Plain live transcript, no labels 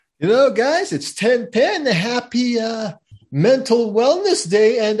Guys, it's 10:10. Happy mental wellness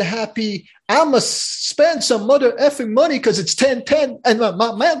day and happy I must spend some mother effing money because it's 10:10 and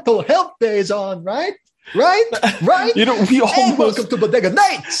my mental health day is on, right? Right? We almost... And welcome to Bodega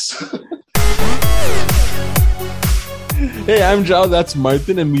Nights. Hey, I'm Zhao, that's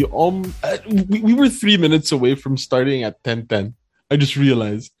Martin, and we were 3 minutes away from starting at 10:10. I just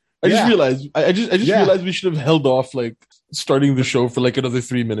realized. I just realized we should have held off starting the show for another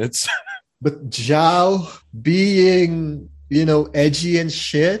 3 minutes. But Zhao, being, edgy and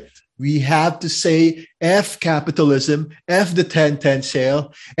shit, we have to say F capitalism, F the 10:10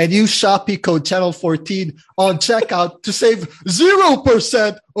 sale, and use Shopee code Channel 14 on checkout to save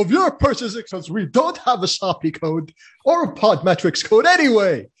 0% of your purchases because we don't have a Shopee code or a Podmetrics code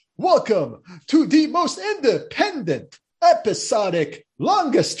anyway. Welcome to the most independent, episodic,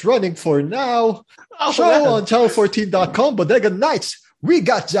 longest running for now show on channel14.com, Bodega Nights. We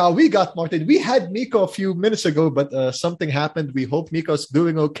got Zhao, we got Martin. We had Miko a few minutes ago, but something happened. We hope Miko's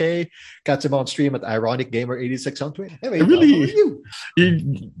doing okay. Catch him on stream at Ironic Gamer 86 on Twitter. Anyway,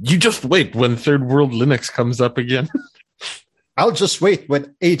 you just wait when Third World Linux comes up again. I'll just wait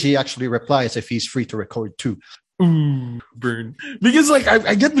when AJ actually replies if he's free to record too. Ooh, burn. Because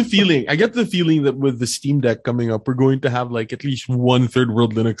I get the feeling that with the Steam Deck coming up, we're going to have at least one Third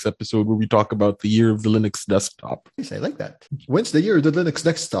World Linux episode where we talk about the year of the Linux desktop. Yes, I like that. When's the year of the Linux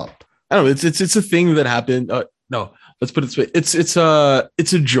desktop? I don't know. It's a thing that happened. No, let's put it this way.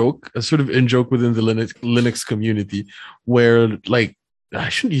 It's a joke, a sort of in-joke within the Linux community where I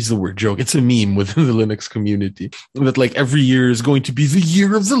shouldn't use the word joke. It's a meme within the Linux community that every year is going to be the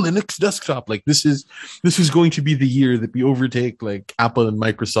year of the Linux desktop. This is going to be the year that we overtake Apple and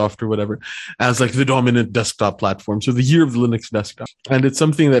Microsoft or whatever as the dominant desktop platform. So the year of the Linux desktop. And it's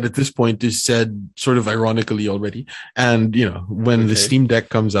something that at this point is said sort of ironically already. And, when the Steam Deck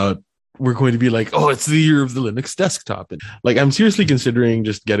comes out, we're going to be oh, it's the year of the Linux desktop. And I'm seriously considering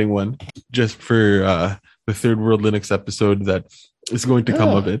just getting one just for the Third World Linux episode that is going to come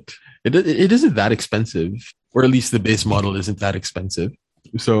of it. It isn't that expensive, or at least the base model isn't that expensive.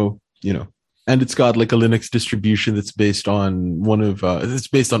 So, and it's got a Linux distribution that's based on it's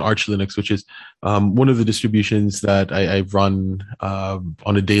based on Arch Linux, which is one of the distributions that I run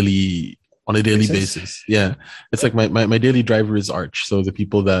on a daily basis. Yeah. It's my daily driver is Arch. So the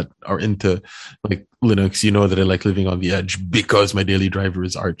people that are into Linux, that I like living on the edge because my daily driver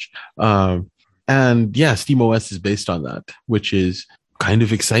is Arch. And yeah, SteamOS is based on that, which is kind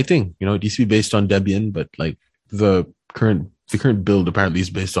of exciting. It used to be based on Debian, but the current build apparently is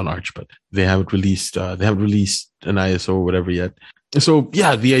based on Arch, but they haven't released an ISO or whatever yet. So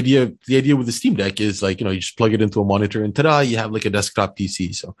yeah, the idea with the Steam Deck is you just plug it into a monitor and ta-da, you have a desktop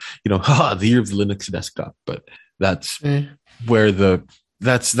PC. So, the year of the Linux desktop, but that's where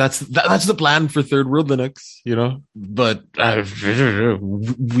that's the plan for Third World Linux, but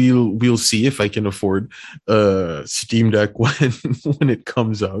we'll see if I can afford Steam Deck when it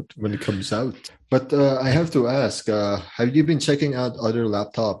comes out. But I have to ask, have you been checking out other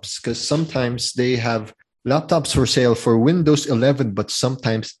laptops? Because sometimes they have laptops for sale for Windows 11, but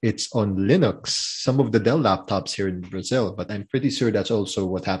sometimes it's on Linux. Some of the Dell laptops here in Brazil, but I'm pretty sure that's also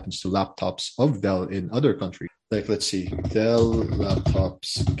what happens to laptops of Dell in other countries. Let's see, Dell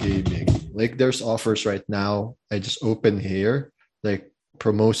laptops gaming. There's offers right now. I just opened here,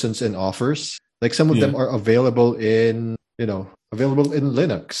 promotions and offers. Some of them are available in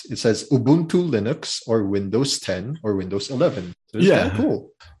Linux. It says Ubuntu Linux or Windows 10 or Windows 11. So it's kind of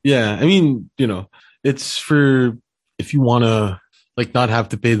cool. Yeah, I mean, it's for if you want to not have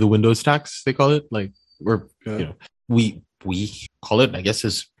to pay the Windows tax, they call it, we call it, I guess,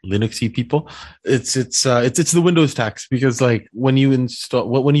 as Linuxy people. It's the Windows tax because when you install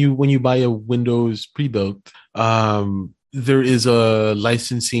when you buy a Windows pre-built, there is a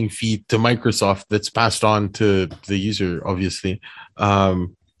licensing fee to Microsoft that's passed on to the user, obviously.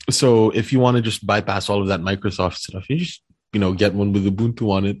 So if you want to just bypass all of that Microsoft stuff, you just get one with Ubuntu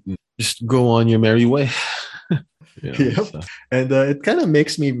on it and just go on your merry way. Yep. So. And it kind of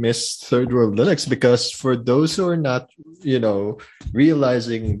makes me miss Third World Linux because for those who are not,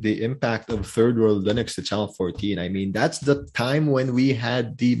 realizing the impact of Third World Linux to Channel 14, I mean, that's the time when we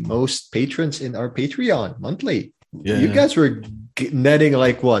had the most patrons in our Patreon monthly. Yeah. You guys were netting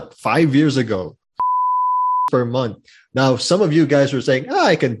 5 years ago per month. Now, some of you guys were saying,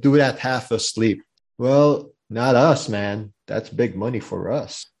 I can do that half asleep. Well, not us, man. That's big money for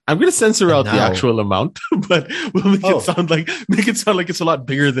us. I'm going to censor out the actual amount, but we'll make it sound like it's a lot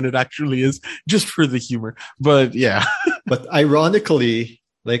bigger than it actually is, just for the humor. But yeah. But ironically,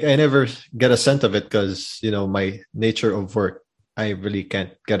 I never get a cent of it because, my nature of work I really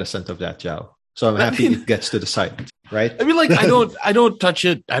can't get a sense of that, Zhao. So I'm happy it gets to the site, right? I mean, like I don't touch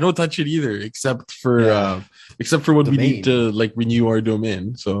it. I don't touch it either, except for when we need to like renew our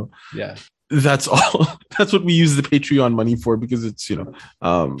domain. So yeah, that's all. That's what we use the Patreon money for, because it's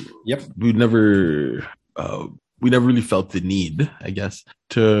yep. we never really felt the need, I guess,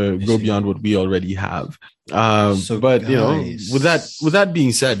 to go beyond what we already have. But guys, with that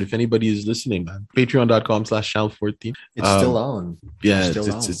being said, if anybody is listening, man, patreon.com/channel14. It's still on. Yeah,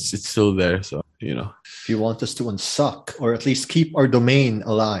 it's still there. So, if you want us to unsuck or at least keep our domain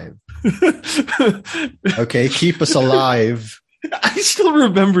alive. Okay, keep us alive. I still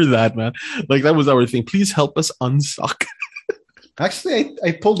remember that, man. Like, that was our thing. Please help us unsuck. Actually,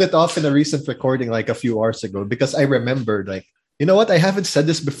 I pulled it off in a recent recording like a few hours ago because I remembered, like, you know what? I haven't said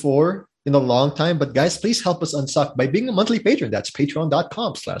this before in a long time, but guys, please help us unsuck by being a monthly patron. That's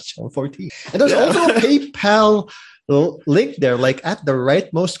patreon.com/channel14. And there's also a PayPal link there, like at the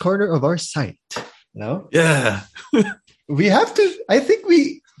rightmost corner of our site. Yeah. We have to, I think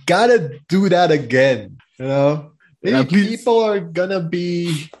we gotta do that again. Maybe people are gonna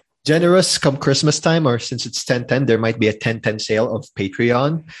be generous come Christmas time, or since it's 10/10, there might be a 10/10 sale of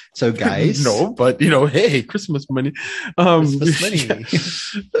Patreon. So guys, no, but hey, Christmas money. Christmas money.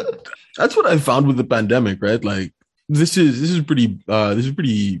 That's what I found with the pandemic, right? Like, this is pretty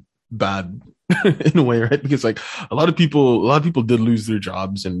bad in a way, right? Because like a lot of people did lose their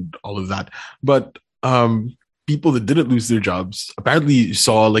jobs and all of that, but people that didn't lose their jobs apparently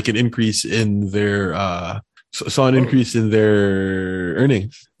saw like an increase in their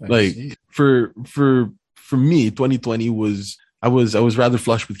earnings. Like for me, 2020 was I was rather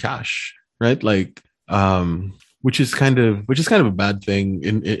flush with cash, right? Like which is kind of a bad thing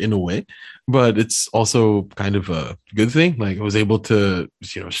in a way, but it's also kind of a good thing. Like, I was able to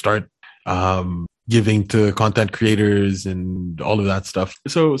start giving to content creators and all of that stuff.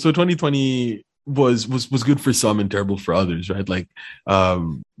 So 2020 was good for some and terrible for others, right? Like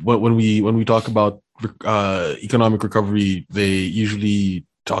when we talk about economic recovery, they usually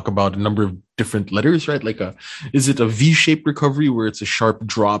talk about a number of different letters, right? Like, is it a V-shaped recovery where it's a sharp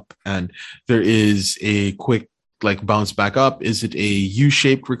drop and there is a quick like bounce back up? Is it a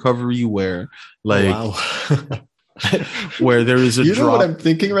U-shaped recovery where like where there is a drop? You know what I'm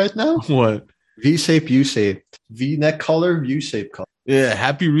thinking right now? What? V-shape, U-shape, V-neck collar, U-shape collar. Yeah,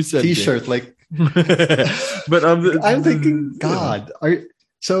 happy Rusev T-shirt, like. But I'm thinking, God,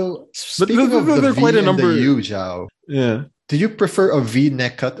 so speaking of there are quite a number. The U, Zhao. Yeah. Do you prefer a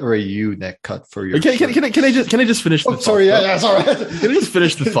V-neck cut or a U-neck cut for your? Can I just finish? The sorry, thought, yeah, sorry. Can I just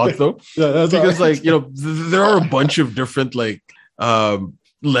finish the thought though? Yeah, because like there are a bunch of different like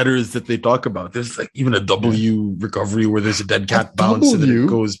letters that they talk about. There's like even a W recovery where there's a dead cat bounce and then it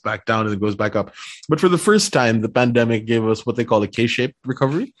goes back down and it goes back up. But for the first time, the pandemic gave us what they call a K-shaped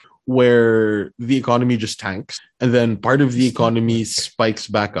recovery, where the economy just tanks and then part of the economy spikes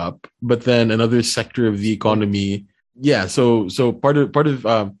back up, but then another sector of the economy. Yeah. So part of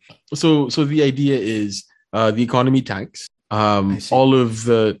so the idea is the economy tanks. All of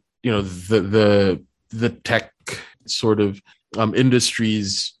the the tech sort of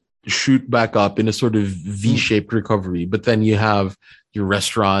industries shoot back up in a sort of V-shaped recovery, but then you have your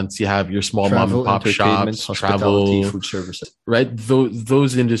restaurants, you have your small mom and pop shops, travel, food services, right?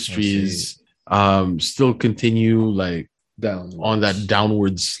 Those industries still continue like down on that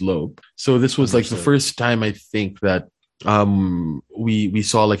downward slope. So this was like the first time I think that we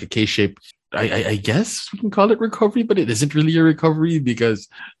saw like a K-shaped, I guess we can call it recovery, but it isn't really a recovery because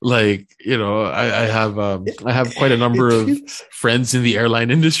like, I have quite a number of friends in the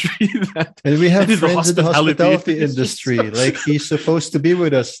airline industry and we have friends in the hospitality industry. Like, he's supposed to be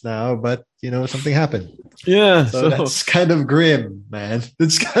with us now, but something happened. Yeah. So that's kind of grim, man.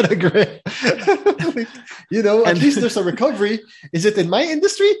 It's kind of grim. At least there's a recovery. Is it in my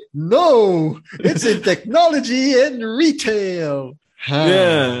industry? No, it's in technology and retail.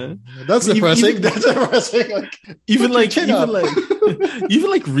 Yeah, that's depressing. That's depressing. Like, even like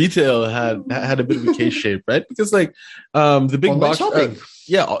retail had a bit of a K-shape, right? Because like the big online box shopping.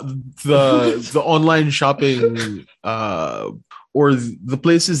 The online shopping or the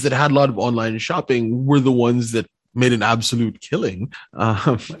places that had a lot of online shopping were the ones that made an absolute killing.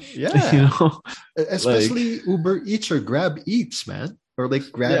 Especially like, Uber Eats or Grab Eats, man, or like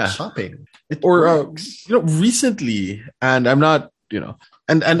Grab Shopping. Recently, and I'm not.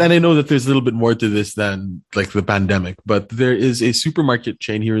 And I know that there's a little bit more to this than like the pandemic, but there is a supermarket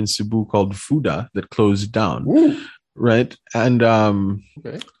chain here in Cebu called Fuda that closed down. Ooh. Right. And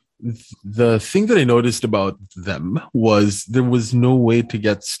the thing that I noticed about them was there was no way to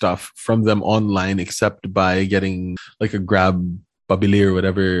get stuff from them online except by getting like a Grab Pabili or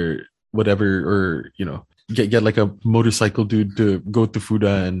whatever, or get like a motorcycle dude to go to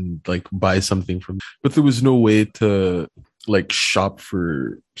Fuda and like buy something from. But there was no way to like shop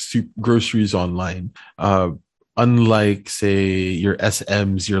for groceries online. Unlike say your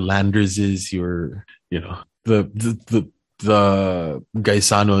SMs, your Landerses, your the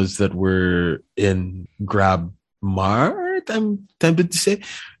Gaisanos that were in Grab Mart, I'm tempted to say,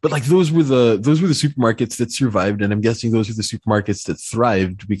 but like those were the supermarkets that survived, and I'm guessing those are the supermarkets that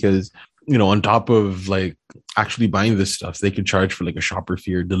thrived because on top of like actually buying this stuff, they can charge for like a shopper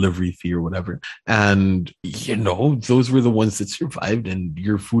fee or delivery fee or whatever, and those were the ones that survived, and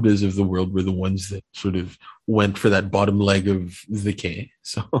your Fudas of the world were the ones that sort of went for that bottom leg of the K.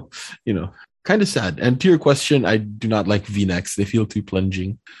 So kind of sad. And to your question, I do not like V-necks. They feel too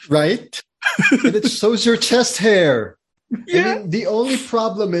plunging. Right? And it shows your chest hair. Yeah. I mean, the only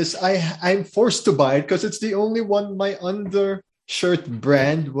problem is I'm forced to buy it because it's the only one my undershirt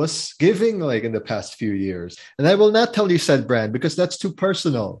brand was giving like in the past few years. And I will not tell you said brand because that's too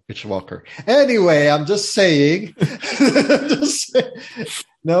personal, Rich Walker. Anyway, I'm just saying.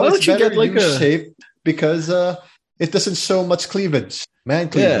 No, it's better like U-shape because it doesn't show much cleavage. Man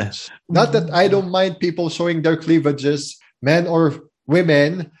cleavage. Yeah. Not that I don't mind people showing their cleavages, men or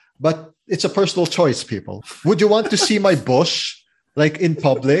women, but it's a personal choice, people. Would you want to see my bush, like in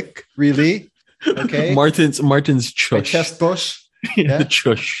public? Really? Okay. Martin's chush. My chest bush. Yeah. The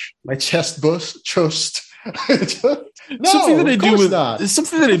chush. My chest bush. Chust. No, something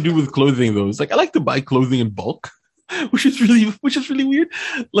that I do with clothing, though. It's like I like to buy clothing in bulk. Which is really weird.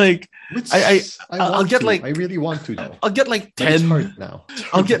 Like I'll get like I really want to though. I'll get like 10 now.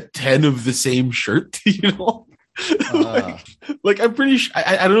 I'll get 10 of the same shirt, like I'm pretty sure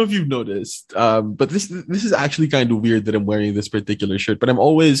I don't know if you've noticed, but this is actually kind of weird that I'm wearing this particular shirt, but I'm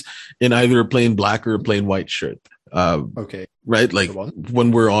always in either a plain black or a plain white shirt. Okay. Right? Like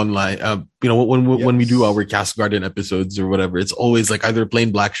when we're online, when we do our Cast Garden episodes or whatever, it's always like either a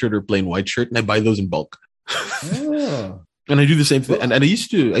plain black shirt or plain white shirt, and I buy those in bulk. Oh. And I do the same thing, and I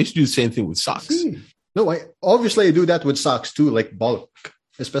used to do the same thing with socks. No, I do that with socks too, like bulk.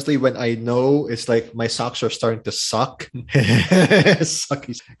 Especially when I know it's like my socks are starting to suck.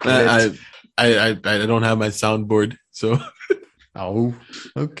 Sucky. I don't have my soundboard, so. Oh,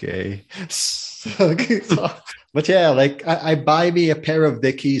 okay. But yeah, like I buy me a pair of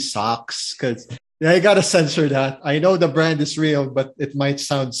Dickies socks because I gotta censor that. I know the brand is real, but it might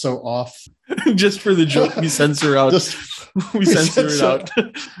sound so off. Just for the joke, we censor out. We censor it out.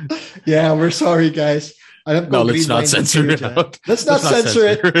 Yeah, we're sorry, guys. Let's not censor it out. Let's not censor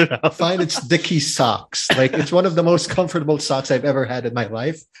it. Fine, it's Dickies socks. Like it's one of the most comfortable socks I've ever had in my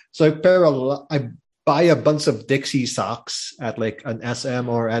life. So I buy a bunch of Dixie socks at like an SM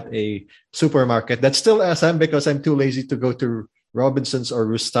or at a supermarket. That's still SM because I'm too lazy to go to Robinsons or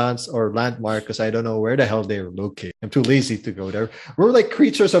Rustans or Landmark because I don't know where the hell they're located. I'm too lazy to go there. We're like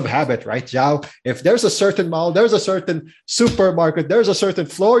creatures of habit, right, Zhao? If there's a certain mall, there's a certain supermarket, there's a certain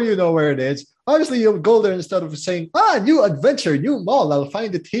floor, you know where it is. Obviously, you'll go there instead of saying, new adventure, new mall, I'll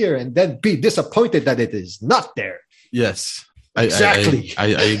find it here, and then be disappointed that it is not there. Yes. Exactly. I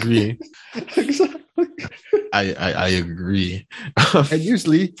agree. Exactly. I agree. And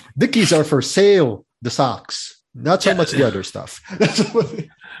usually, Dickies are for sale, the socks. Not so much the other stuff.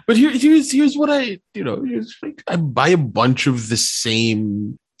 But here's what I buy a bunch of the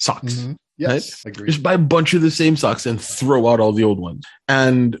same socks. Mm-hmm. Yes, right? Agreed. Just buy a bunch of the same socks and throw out all the old ones.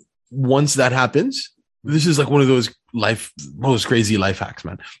 And once that happens, this is like one of those most crazy life hacks,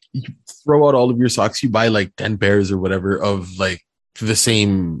 man. You throw out all of your socks, you buy like 10 pairs or whatever of like the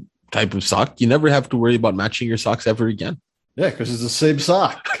same type of sock. You never have to worry about matching your socks ever again. Yeah, because it's the same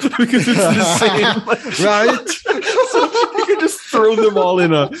sock. Because it's the same, right? So you can just throw them all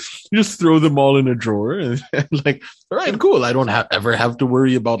in a drawer, and like, all right, cool. I don't ever have to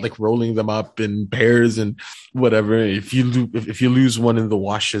worry about like rolling them up in pairs and whatever. If you lose one in the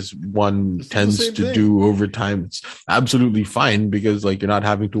wash, as one tends to do over time, it's absolutely fine because like you're not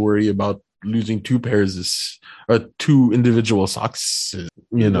having to worry about losing two individual socks,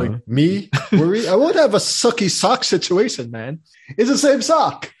 Like me worry, I won't have a sucky sock situation, man. It's the same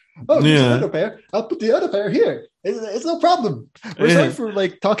sock. Oh, there's another pair. I'll put the other pair here. It's no problem. We're sorry for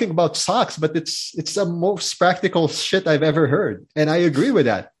like talking about socks, but it's the most practical shit I've ever heard, and I agree with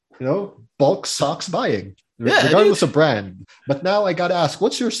that. Bulk socks buying, regardless of brand. But now I gotta ask,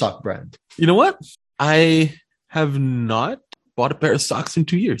 what's your sock brand? You know what? I have not bought a pair of socks in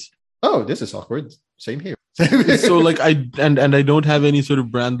 2 years. Oh, this is awkward. Same here. So like and I don't have any sort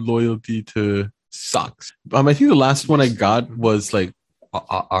of brand loyalty to socks. I think the last one I got was like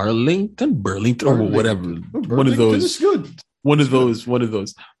Arlington, Burlington, or whatever. Oh, One of Burlington those. is good. One of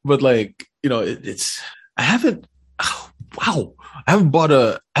those. But like, it's I haven't. Oh, wow, I haven't bought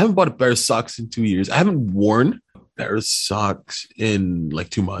a pair of socks in 2 years. I haven't worn a pair of socks in like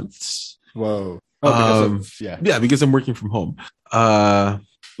 2 months. Whoa. Oh, because I'm working from home.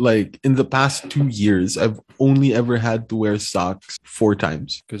 Like in the past 2 years, I've only ever had to wear socks 4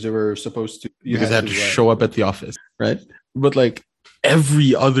 times because you were supposed to. Because I had to show up at the office, right? But like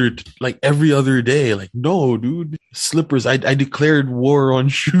every other day, like, no, dude, slippers. I declared war on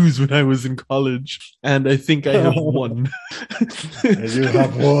shoes when I was in college, and I think I have won. You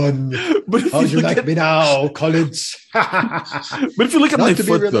have won. But how do you like me now, college? But if you look at my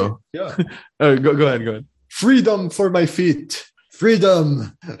foot, though, yeah. Go ahead. Freedom for my feet.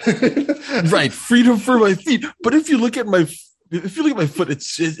 Freedom. Right, freedom for my feet. But if you look at my foot,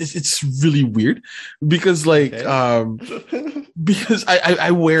 it's really weird because like because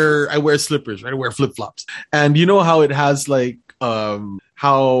I wear slippers, right? I wear flip-flops. And you know how it has like how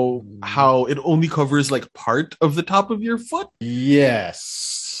it only covers like part of the top of your foot?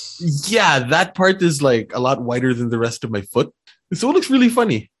 Yes. Yeah, that part is like a lot wider than the rest of my foot. So it looks really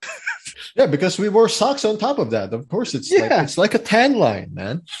funny. Yeah, because we wore socks on top of that. Of course, it's like a tan line,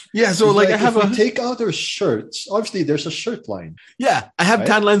 man. Yeah, so like I have if we take out our shirts, obviously there's a shirt line. Yeah, I have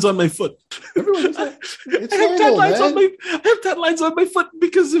tan lines on my foot. Everyone's like, it's I have normal, I have tan lines on my foot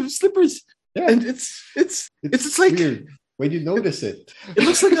because of slippers. Yeah, and it's like weird when you notice it. It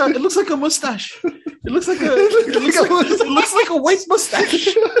looks like a mustache. It looks like a white mustache.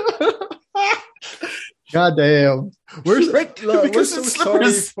 God damn. We're because so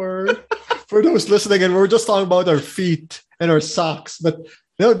sorry for those listening, and we're just talking about our feet and our socks. But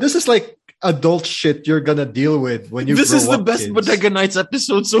no, this is like adult shit you're gonna deal with when you This grow is the up, best kids. Bodega Nights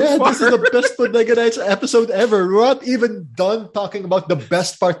episode so far. This is the best Bodega Nights episode ever. We're not even done talking about the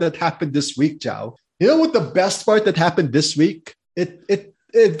best part that happened this week, Jao. You know what the best part that happened this week? It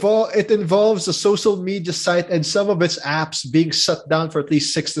involves a social media site and some of its apps being shut down for at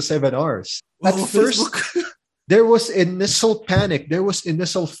least 6 to 7 hours. At first, there was initial panic. There was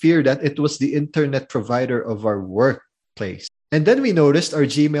initial fear that it was the internet provider of our workplace. And then we noticed our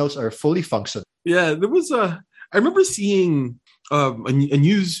Gmails are fully functional. Yeah, there was I remember seeing a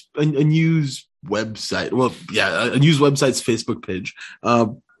news website. Well, yeah, a news website's Facebook page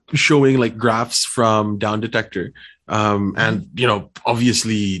showing like graphs from Down Detector. And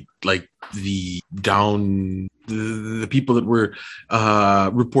obviously like the people that were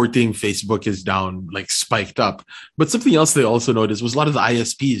reporting Facebook is down, like spiked up. But something else they also noticed was a lot of the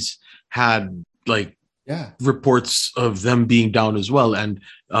ISPs had like reports of them being down as well. And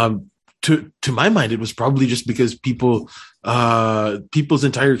to my mind, it was probably just because people's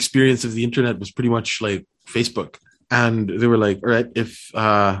entire experience of the internet was pretty much like Facebook. And they were like, all right, if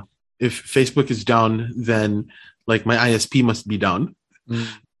Facebook is down, then like my ISP must be down.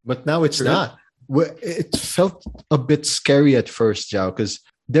 But now it's not. It felt a bit scary at first, Jao, because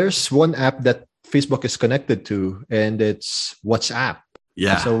there's one app that Facebook is connected to, and it's WhatsApp.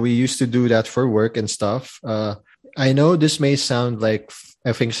 Yeah. So we used to do that for work and stuff. I know this may sound like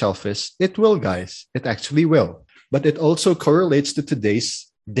effing selfish. It will, guys. It actually will. But it also correlates to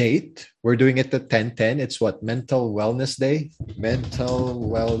today's date. We're doing it at 10/10. It's what? Mental Wellness Day? Mental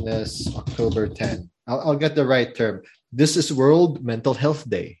Wellness October 10. I'll get the right term. This is World Mental Health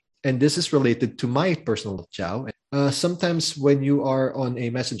Day. And this is related to my personal Jao. Sometimes when you are on a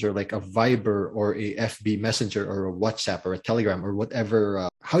messenger like a Viber or a FB Messenger or a WhatsApp or a Telegram or whatever,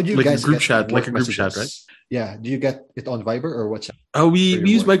 how do you like guys a group get chat, like a group messages? chat, right? Yeah. Do you get it on Viber or WhatsApp? We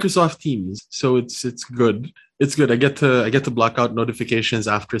use Microsoft Teams, so it's good. It's good. I get to block out notifications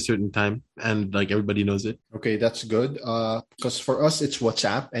after a certain time, and like everybody knows it. Okay, that's good. Because for us it's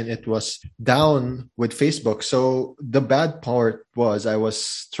WhatsApp, and it was down with Facebook. So the bad part was I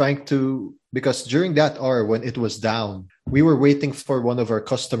was trying to, because during that hour when it was down, we were waiting for one of our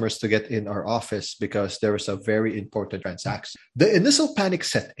customers to get in our office because there was a very important transaction. The initial panic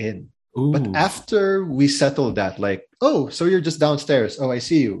set in. Ooh. But after we settled that, like, oh, so you're just downstairs. Oh, I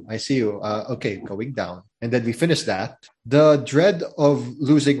see you. Okay, going down. And then we finished that. The dread of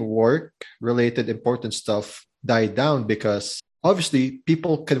losing work-related important stuff died down because obviously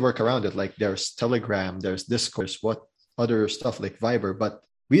people can work around it. Like there's Telegram, there's Discord, there's what other stuff like Viber. But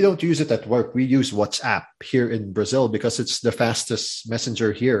we don't use it at work. We use WhatsApp here in Brazil because it's the fastest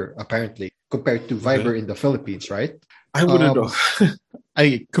messenger here, apparently, compared to Viber in the Philippines, right? I wouldn't know.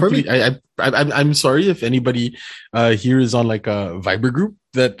 I'm sorry if anybody here is on like a Viber group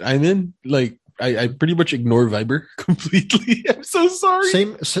that I'm in. Like, I pretty much ignore Viber completely. I'm so sorry.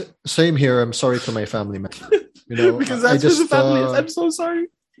 Same here. I'm sorry to my family, man. You know, because that's where the family is. I'm so sorry.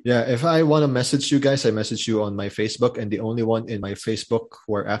 Yeah, if I want to message you guys, I message you on my Facebook, and the only one in my Facebook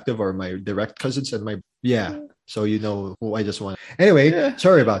who are active are my direct cousins and my So you know who I just want. Anyway,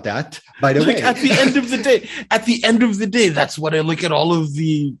 sorry about that. By the way, at the end of the day, that's what I look at all of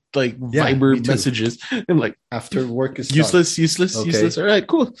the Viber messages and after work is useless. All right,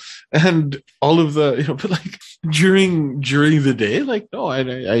 cool. And all of the but during the day, no,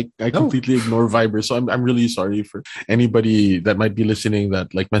 I completely ignore Viber. So I'm really sorry for anybody that might be listening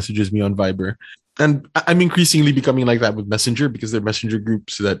that messages me on Viber. And I'm increasingly becoming like that with Messenger because there are Messenger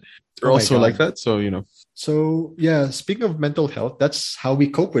groups that are also like that. So So yeah, speaking of mental health, that's how we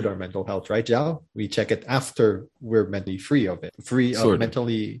cope with our mental health, right, Jao? We check it after we're mentally free of it,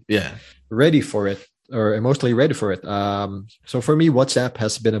 mentally ready for it or emotionally ready for it. So for me, WhatsApp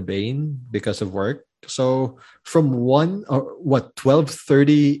has been a bane because of work. So from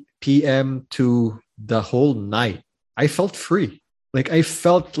 12:30 p.m. to the whole night, I felt free. I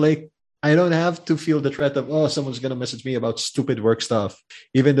felt like I don't have to feel the threat of, someone's going to message me about stupid work stuff,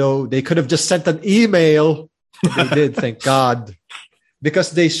 even though they could have just sent an email. They did, thank God,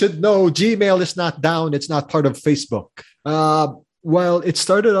 because they should know Gmail is not down. It's not part of Facebook. Well, it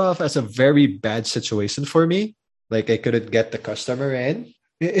started off as a very bad situation for me. I couldn't get the customer in.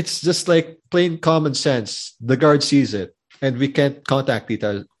 It's just plain common sense. The guard sees it and we can't contact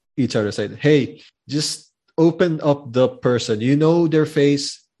each other. Say, hey, just open up the person. You know their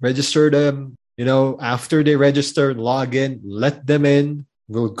face. Register them, after they register, log in, let them in.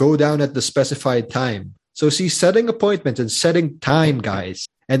 We'll go down at the specified time. So see, setting appointments and setting time, guys,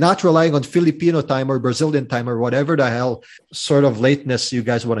 and not relying on Filipino time or Brazilian time or whatever the hell sort of lateness you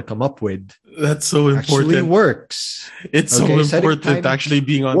guys want to come up with. That's so important. Actually works. It's so important actually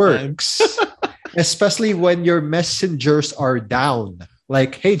being on works. Especially when your messengers are down.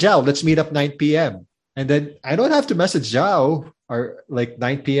 Hey, Jao, let's meet up 9 p.m. And then I don't have to message Jao or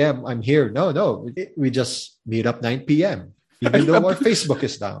 9 p.m. I'm here. No. We just meet up 9 p.m. Even though our Facebook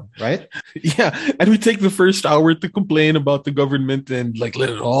is down, right? Yeah. And we take the first hour to complain about the government and let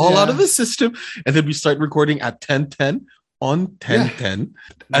it all out of the system. And then we start recording at 10:10 on 10:10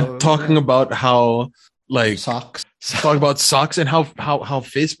 and talking about how socks. Talk about socks and how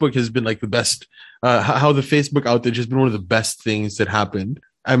Facebook has been the best, how the Facebook outage has been one of the best things that happened.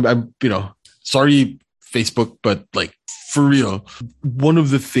 I'm sorry, Facebook, but for real, one of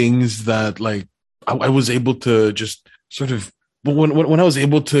the things that I was able to just sort of when I was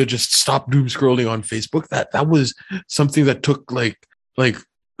able to just stop doom scrolling on Facebook, that was something that took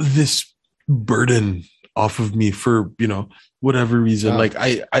this burden off of me for whatever reason.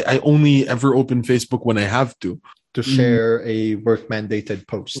 I only ever open Facebook when I have to share a work mandated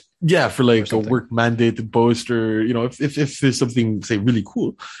post. Yeah, for a work mandated post, or if there's something say really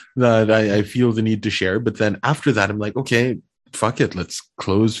cool that I feel the need to share. But then after that, I'm like, okay, fuck it, let's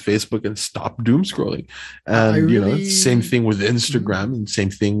close Facebook and stop doom scrolling. And same thing with Instagram and same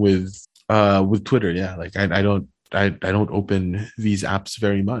thing with Twitter. Yeah, I don't open these apps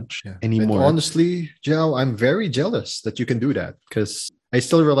very much anymore. And honestly, Jao, I'm very jealous that you can do that because I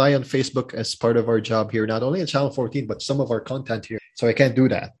still rely on Facebook as part of our job here, not only at Channel 14, but some of our content here. So I can't do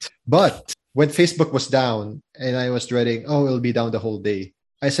that. But when Facebook was down and I was dreading, it'll be down the whole day,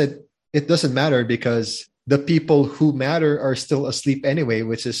 I said, it doesn't matter because the people who matter are still asleep anyway,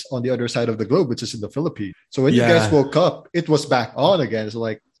 which is on the other side of the globe, which is in the Philippines. So when you guys woke up, it was back on again. It's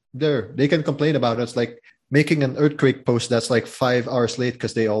they can complain about it. It's like making an earthquake post that's 5 hours late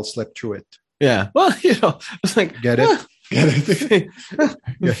because they all slept through it. Yeah. Well, it's get it?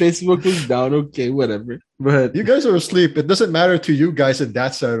 Facebook was down, okay, whatever. But you guys are asleep. It doesn't matter to you guys in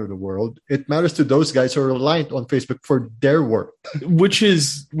that side of the world. It matters to those guys who are reliant on Facebook for their work. Which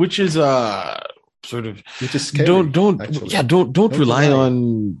is sort of scary, don't rely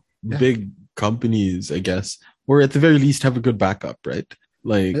on big companies, I guess. Or at the very least have a good backup, right?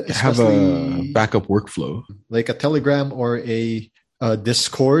 Have a backup workflow. Like a Telegram or a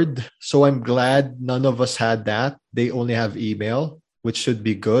Discord. So I'm glad none of us had that. They only have email, which should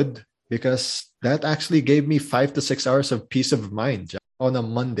be good because that actually gave me 5 to 6 hours of peace of mind on a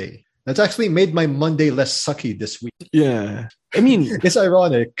Monday. That's actually made my Monday less sucky this week. Yeah. I mean, it's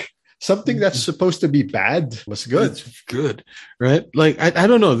ironic. Something that's supposed to be bad was good. It's good, right? I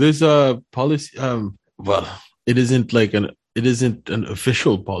don't know. There's a policy. Well, it isn't an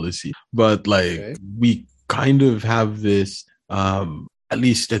official policy, but we kind of have this. At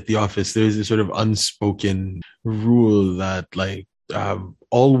least at the office, there's this sort of unspoken rule that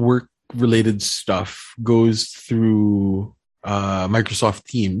all work-related stuff goes through Microsoft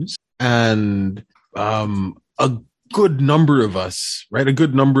Teams, and a good number of us, right? A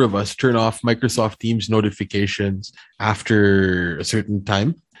good number of us turn off Microsoft Teams notifications after a certain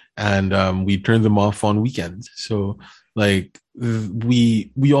time, and we turn them off on weekends. So like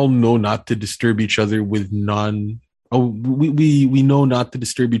we all know not to disturb each other with non. Oh, we know not to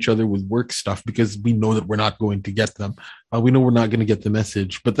disturb each other with work stuff because we know that we're not going to get them. We know we're not going to get the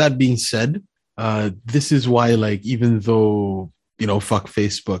message. But that being said, this is why, like, even though fuck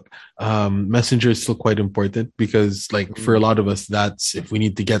Facebook, Messenger is still quite important because, like, for a lot of us, that's if we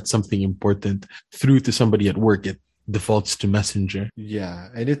need to get something important through to somebody at work, it defaults to Messenger. Yeah,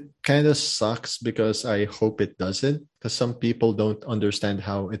 and it kind of sucks because I hope it doesn't, because some people don't understand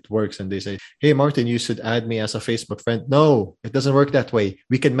how it works and they say, hey, Martin, you should add me as a Facebook friend. No, it doesn't work that way.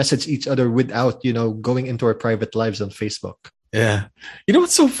 We can message each other without, going into our private lives on Facebook. Yeah. You know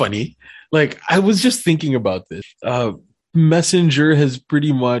what's so funny? Like, I was just thinking about this. Messenger has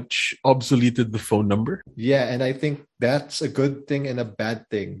pretty much obsoleted the phone number. Yeah, and I think that's a good thing and a bad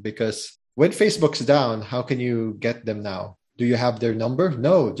thing because when Facebook's down, how can you get them now? Do you have their number?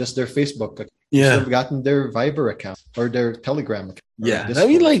 No, just their Facebook account. Yeah. You've gotten their Viber account or their Telegram account. Yeah. I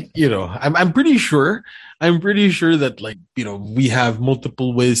mean, like, I'm pretty sure that, like, we have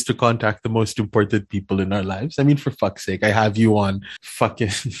multiple ways to contact the most important people in our lives. I mean, for fuck's sake, I have you on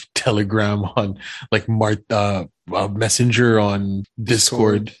fucking Telegram, on like Messenger, on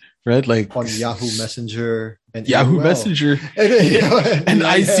Discord, right? Like on Yahoo Messenger and Yahoo AOL. Messenger and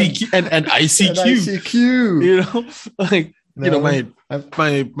ICQ and ICQ. Like, my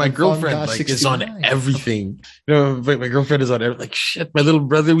girlfriend like is on everything. My girlfriend is on everything. Like, shit, my little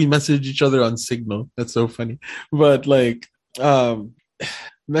brother, we message each other on Signal. That's so funny. But like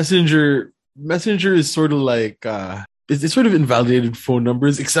Messenger is sort of like it's sort of invalidated phone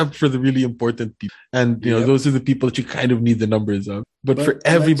numbers except for the really important people. And those are the people that you kind of need the numbers of. But for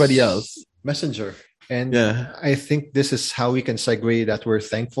everybody else, Messenger. And I think this is how we can segue that we're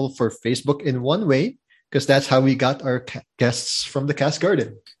thankful for Facebook in one way, because that's how we got our guests from the Cast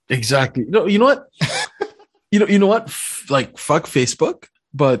Garden. Exactly. No, you know what? you know what? Like, fuck Facebook,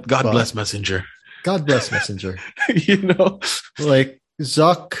 but God bless Messenger. God bless Messenger. Like,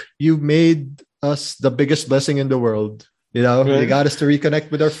 Zuck, you made us the biggest blessing in the world. Right? You got us to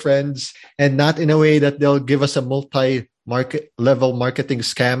reconnect with our friends, and not in a way that they'll give us a multi-market level marketing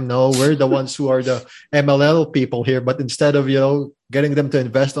scam. No, we're the ones who are the MLL people here. But instead of, getting them to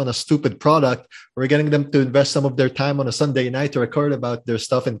invest on a stupid product, we're getting them to invest some of their time on a Sunday night to record about their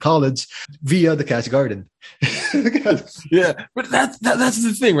stuff in college via the Cast Garden. Yeah, but that's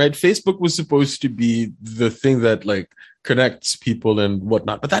the thing, right? Facebook was supposed to be the thing that, like, connects people and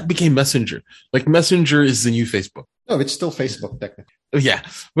whatnot, but that became Messenger. Like, Messenger is the new Facebook. No, it's still Facebook technically. Yeah,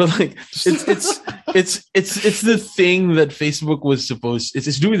 but like it's the thing that Facebook was supposed.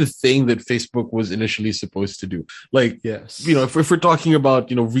 It's doing the thing that Facebook was initially supposed to do. Like, yes, if we're talking about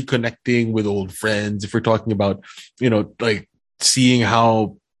reconnecting with old friends, if we're talking about like seeing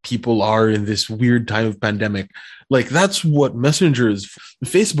how people are in this weird time of pandemic, like, that's what Messenger is.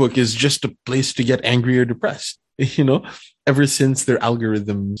 Facebook is just a place to get angry or depressed. Ever since their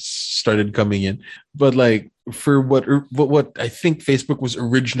algorithms started coming in. But like, for what I think Facebook was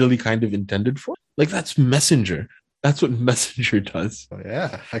originally kind of intended for, like, that's Messenger. That's what Messenger does. Oh,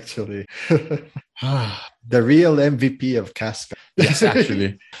 yeah, actually. The real MVP of Casca. Yes,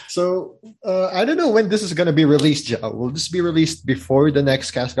 actually. So, I don't know when this is going to be released, Joe. Will this be released before the next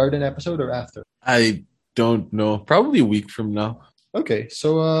Cast Garden episode or after? I don't know. Probably a week from now. Okay,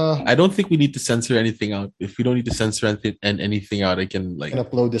 so I don't think we need to censor anything out. If we don't need to censor anything out, I can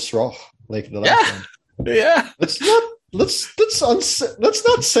upload this raw like the last one. Yeah. Let's not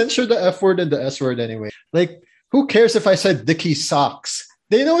censor the F word and the S word anyway. Like, who cares if I said Dickies socks?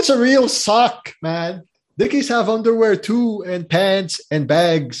 They know it's a real sock, man. Dickies have underwear too, and pants and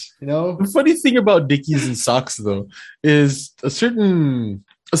bags. The funny thing about Dickies and socks, though, is a certain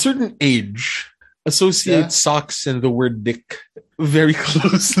age associates socks and the word dick very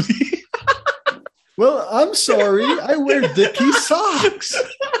closely. Well, I'm sorry. I wear Dickies socks.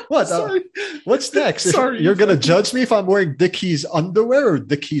 What? What's next? Sorry. You're going to judge me if I'm wearing Dickies underwear or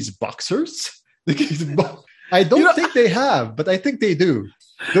Dickies boxers? I don't think they have, but I think they do.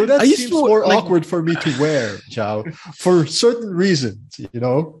 Though that seems more awkward for me to wear, Chow, for certain reasons,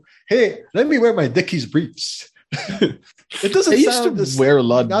 Hey, let me wear my Dickies briefs. It doesn't sound to wear a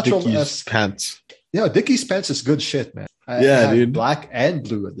lot of Dickies pants. Yeah, Dickies pants is good shit, man. Yeah, dude. Black and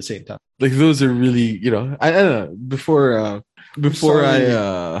blue at the same time. Like, those are really, I don't know. Before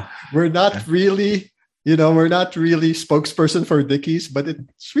we're not really, we're not really spokesperson for Dickies, but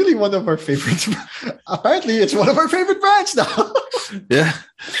it's really one of our favorites. Apparently, it's one of our favorite brands now. Yeah.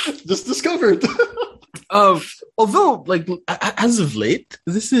 Just discovered. Although, like, as of late,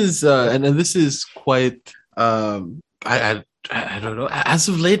 this is and this is quite I don't know. As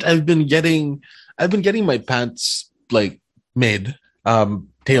of late, I've been getting my pants like made,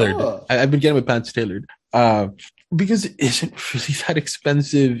 tailored. Oh. I've been getting my pants tailored, because it isn't really that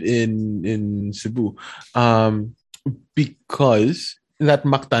expensive in Cebu, because in that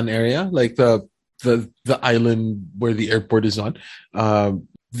Mactan area, like the island where the airport is on,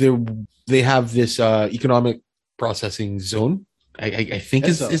 they they have this economic processing zone. I think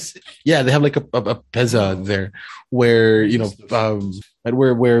is yeah, they have like a PEZA there where and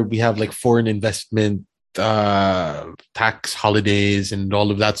where we have like foreign investment, tax holidays and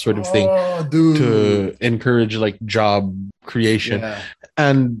all of that sort of thing to encourage like job creation. Yeah.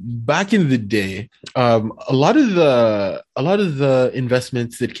 And back in the day, a lot of the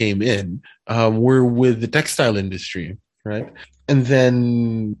investments that came in were with the textile industry, right? And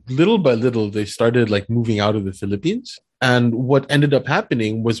then little by little, they started like moving out of the Philippines. And what ended up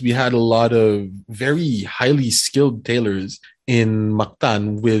happening was we had a lot of very highly skilled tailors in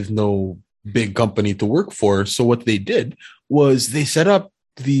Mactan with no big company to work for. So what they did was they set up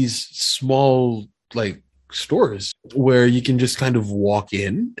these small like stores where you can just kind of walk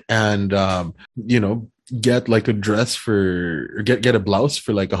in and get like a dress for or get a blouse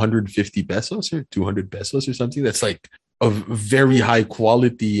for like 150 pesos or 200 pesos or something that's like of very high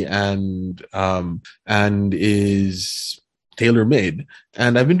quality and is tailor made.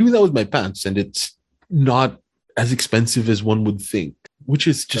 And I've been doing that with my pants, and it's not as expensive as one would think, which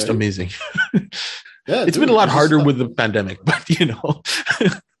is just amazing. Yeah, it's been a lot harder with the pandemic, but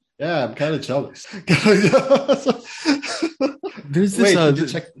yeah, I'm kind of jealous. There's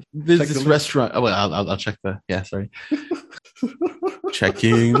this check this restaurant. Oh, well, I'll check sorry.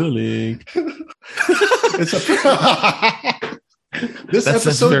 Checking the link. This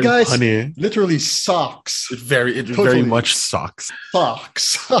episode, guys, funny. Literally sucks. It very much sucks.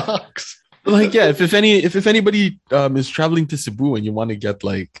 Sucks. Like, yeah, if anybody is traveling to Cebu and you want to get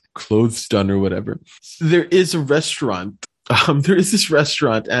like clothes done or whatever, there is a restaurant. There is this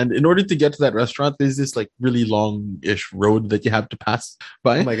restaurant, and in order to get to that restaurant, there's this like really long-ish road that you have to pass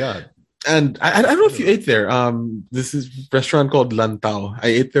by. Oh my god. And I don't know if you ate there. This is a restaurant called Lantau. I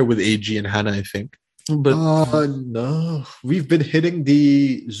ate there with AG and Hannah, I think. But no, we've been hitting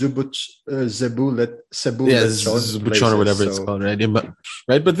the Cebu Zubuchon or whatever it's called, right?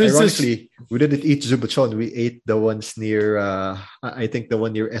 Right, but there's ironically, we didn't eat Zubuchon. We ate the ones near, I think the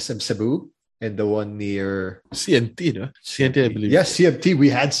one near SM Cebu and the one near CMT, no? CMT, I believe. Yeah, CMT. We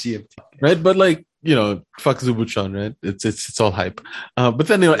had CMT, right? But like, fuck Zubuchon, right? It's all hype. But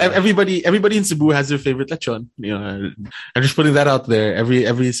then everybody in Cebu has their favorite lechon. I'm just putting that out there.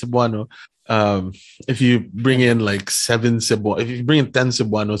 Every Cebuano. If you bring in like 10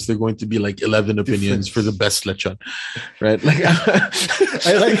 Cebuanos, they're going to be like 11 opinions for the best lechon, right? Like,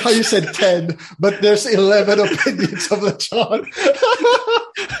 I like how you said 10, but there's 11 opinions of lechon.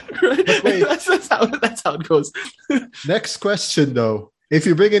 Right? But wait, that's how it goes. Next question, though. If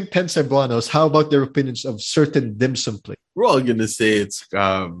you bring in 10 Cebuanos, how about their opinions of certain dim sum place? We're all going to say it's, there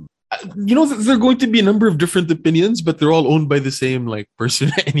are going to be a number of different opinions, but they're all owned by the same like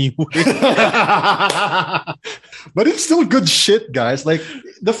person anyway. But it's still good shit, guys. Like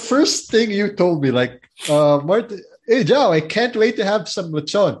the first thing you told me, like, Martin, hey, Joe, I can't wait to have some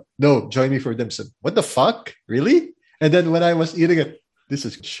lechon. No, join me for dim sum. What the fuck? Really? And then when I was eating it, this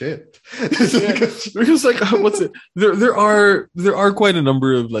is shit. Because like, what's it? There are quite a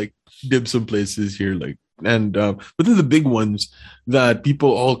number of like dim sum places here, like, and but then the big ones that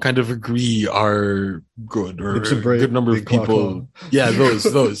people all kind of agree are good, or a good number of people. Yeah,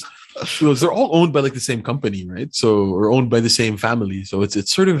 those they're all owned by like the same company, right? So, or owned by the same family. So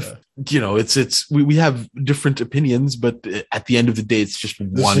it's sort of we have different opinions, but at the end of the day, it's just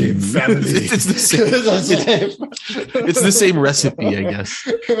one family. It's the same. It's the same recipe, I guess.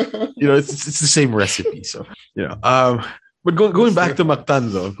 It's the same recipe. So but going back to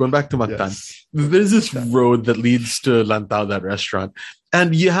Mactan, though, yes. There's this road that leads to Lantau, that restaurant,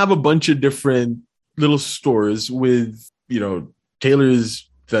 and you have a bunch of different little stores with tailors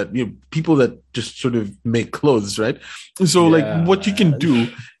that people that just sort of make clothes, right? So like what you can do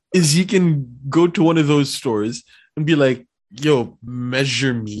is you can go to one of those stores and be like, yo,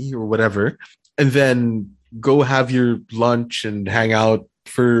 measure me or whatever, and then go have your lunch and hang out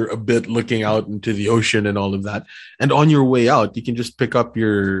for a bit, looking out into the ocean and all of that. And on your way out, you can just pick up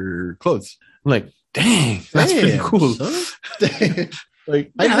your clothes. I'm like, dang, that's pretty cool.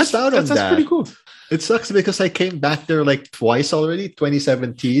 Like, I missed out on that. That's pretty cool. It sucks because I came back there like twice already,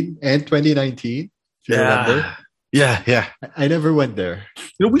 2017 and 2019. If you remember. Yeah, yeah. I never went there.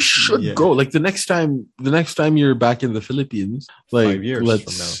 We should go. Like the next time you're back in the Philippines, like 5 years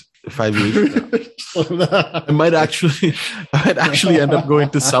from now. 5 years. I might actually end up going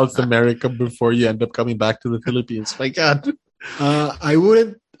to South America before you end up coming back to the Philippines. My God. I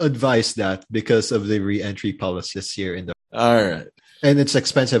wouldn't advise that because of the re-entry policy this year in the. All right. And it's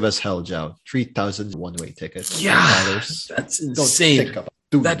expensive as hell, Joe. 3,000 one-way ticket. Yeah, that's insane.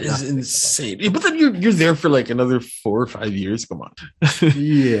 That is insane. Yeah, but then you're there for like another 4 or 5 years. Come on.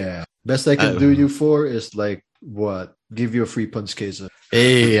 Yeah. Best I can do you for is like what? Give you a free punch case.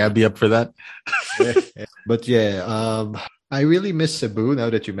 Hey, I'd be up for that. But yeah, I really miss Cebu now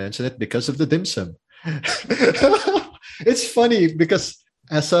that you mention it because of the dim sum. It's funny because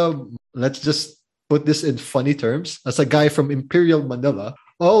let's just put this in funny terms. As a guy from Imperial Manila,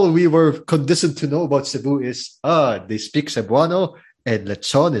 all we were conditioned to know about Cebu is they speak Cebuano and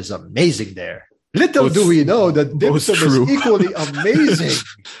lechon is amazing there. Little do we know that dim sum is equally amazing,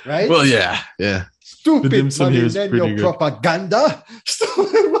 right? Well, yeah. Stupid Manileño propaganda.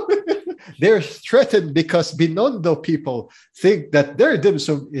 They're threatened because Binondo people think that their dim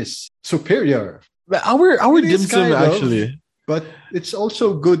sum is superior. But our dim sum actually, but it's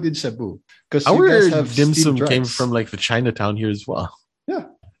also good in Cebu because our dim sum came from like the Chinatown here as well.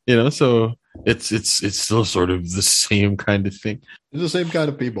 Yeah, so it's still sort of the same kind of thing. It's the same kind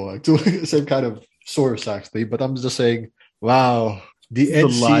of people, actually, the same kind of source, actually. But I'm just saying, wow, the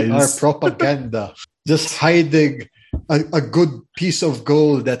NCR propaganda just hiding a good piece of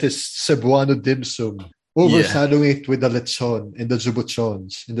gold that is Cebuano dim sum, overshadowing it with the lechon and the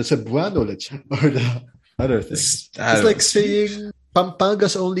zubuchons and the Cebuano lechon or the other things. It's like saying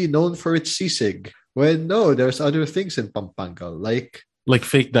Pampanga's only known for its sisig, when no, there's other things in Pampanga, like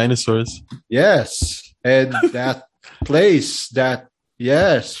fake dinosaurs. Yes, and that place that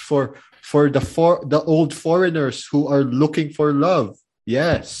for the old foreigners who are looking for love.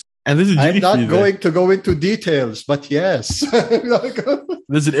 Yes. And this is I'm not going to go into details, but yes.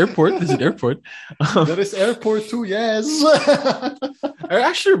 There's an airport. There is airport too, yes. I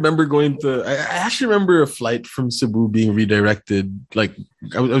actually remember a flight from Cebu being redirected. Like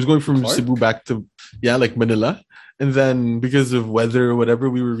I was going from Clark? Cebu back to like Manila. And then because of weather or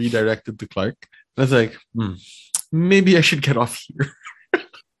whatever, we were redirected to Clark. And I was like, maybe I should get off here.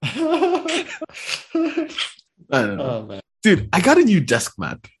 I don't know. Oh, man. Dude, I got a new desk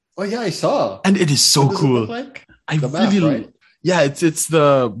mat. Oh yeah, I saw. And it is so cool. Like? I really right? Yeah, it's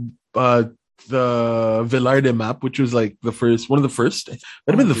the Velarde map, which was like one of the first. It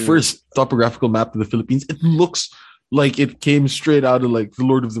might have been the first topographical map of the Philippines. It looks like it came straight out of like the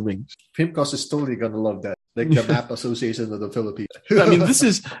Lord of the Rings. Pimcos is totally gonna love that. Like the Map Association of the Philippines. I mean, this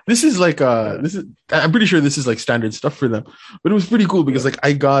is like I'm pretty sure this is like standard stuff for them. But it was pretty cool because like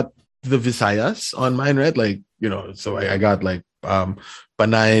I got the Visayas on mine, right? Like, so I got like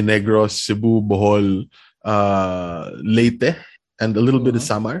Panay, Negros, Cebu, Bohol, Leyte, and a little bit of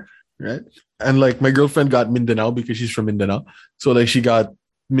Samar, right? And like my girlfriend got Mindanao because she's from Mindanao. So like she got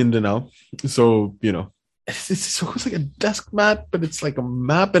Mindanao. So, it's like a desk mat, but it's like a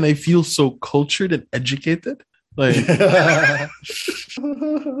map, and I feel so cultured and educated. Like, you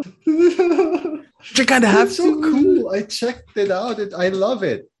kind of have so cool. I checked it out. I love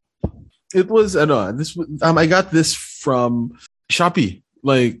it. It was I got this from Shopee,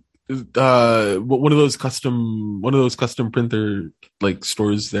 like one of those custom printer like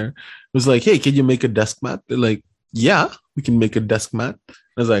stores there. It was like, hey, can you make a desk mat? They're like, yeah, we can make a desk mat.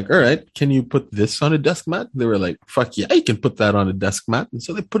 I was like, all right, can you put this on a desk mat? They were like, fuck yeah, you can put that on a desk mat. And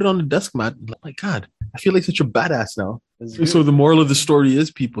so they put it on a desk mat. I'm like, oh my God, I feel like such a badass now. So the moral of the story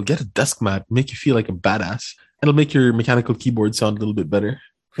is, people, get a desk mat, make you feel like a badass. It'll make your mechanical keyboard sound a little bit better.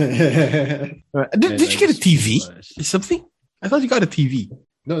 Did you get a TV or something? I thought you got a TV.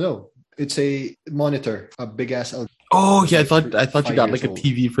 No. It's a monitor, a big ass. Oh yeah, I thought you got like a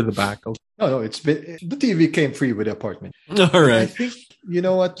TV for the back. No, the TV came free with the apartment. All right. I think, you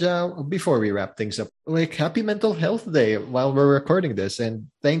know what, before we wrap things up, like, happy Mental Health Day while we're recording this, and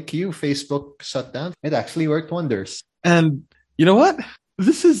thank you, Facebook shut down. It actually worked wonders. And you know what?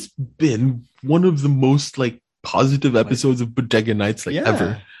 This has been one of the most like positive episodes of Bodega Nights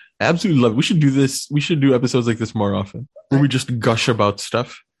ever. I absolutely love it. We should do this. We should do episodes like this more often, where we just gush about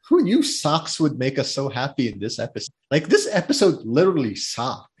stuff. Who knew socks would make us so happy in this episode? Like, this episode literally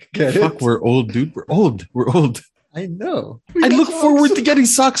sucked. Fuck, we're old, dude. We're old. I know. I look forward to getting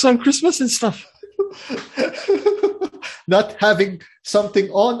socks on Christmas and stuff. Not having something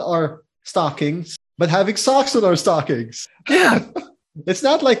on our stockings, but having socks on our stockings. Yeah. It's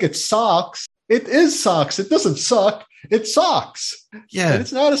not like it's socks. It is socks. It doesn't suck. It sucks. Yeah. And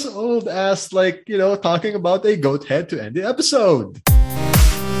it's not as old as, like, talking about a goat head to end the episode.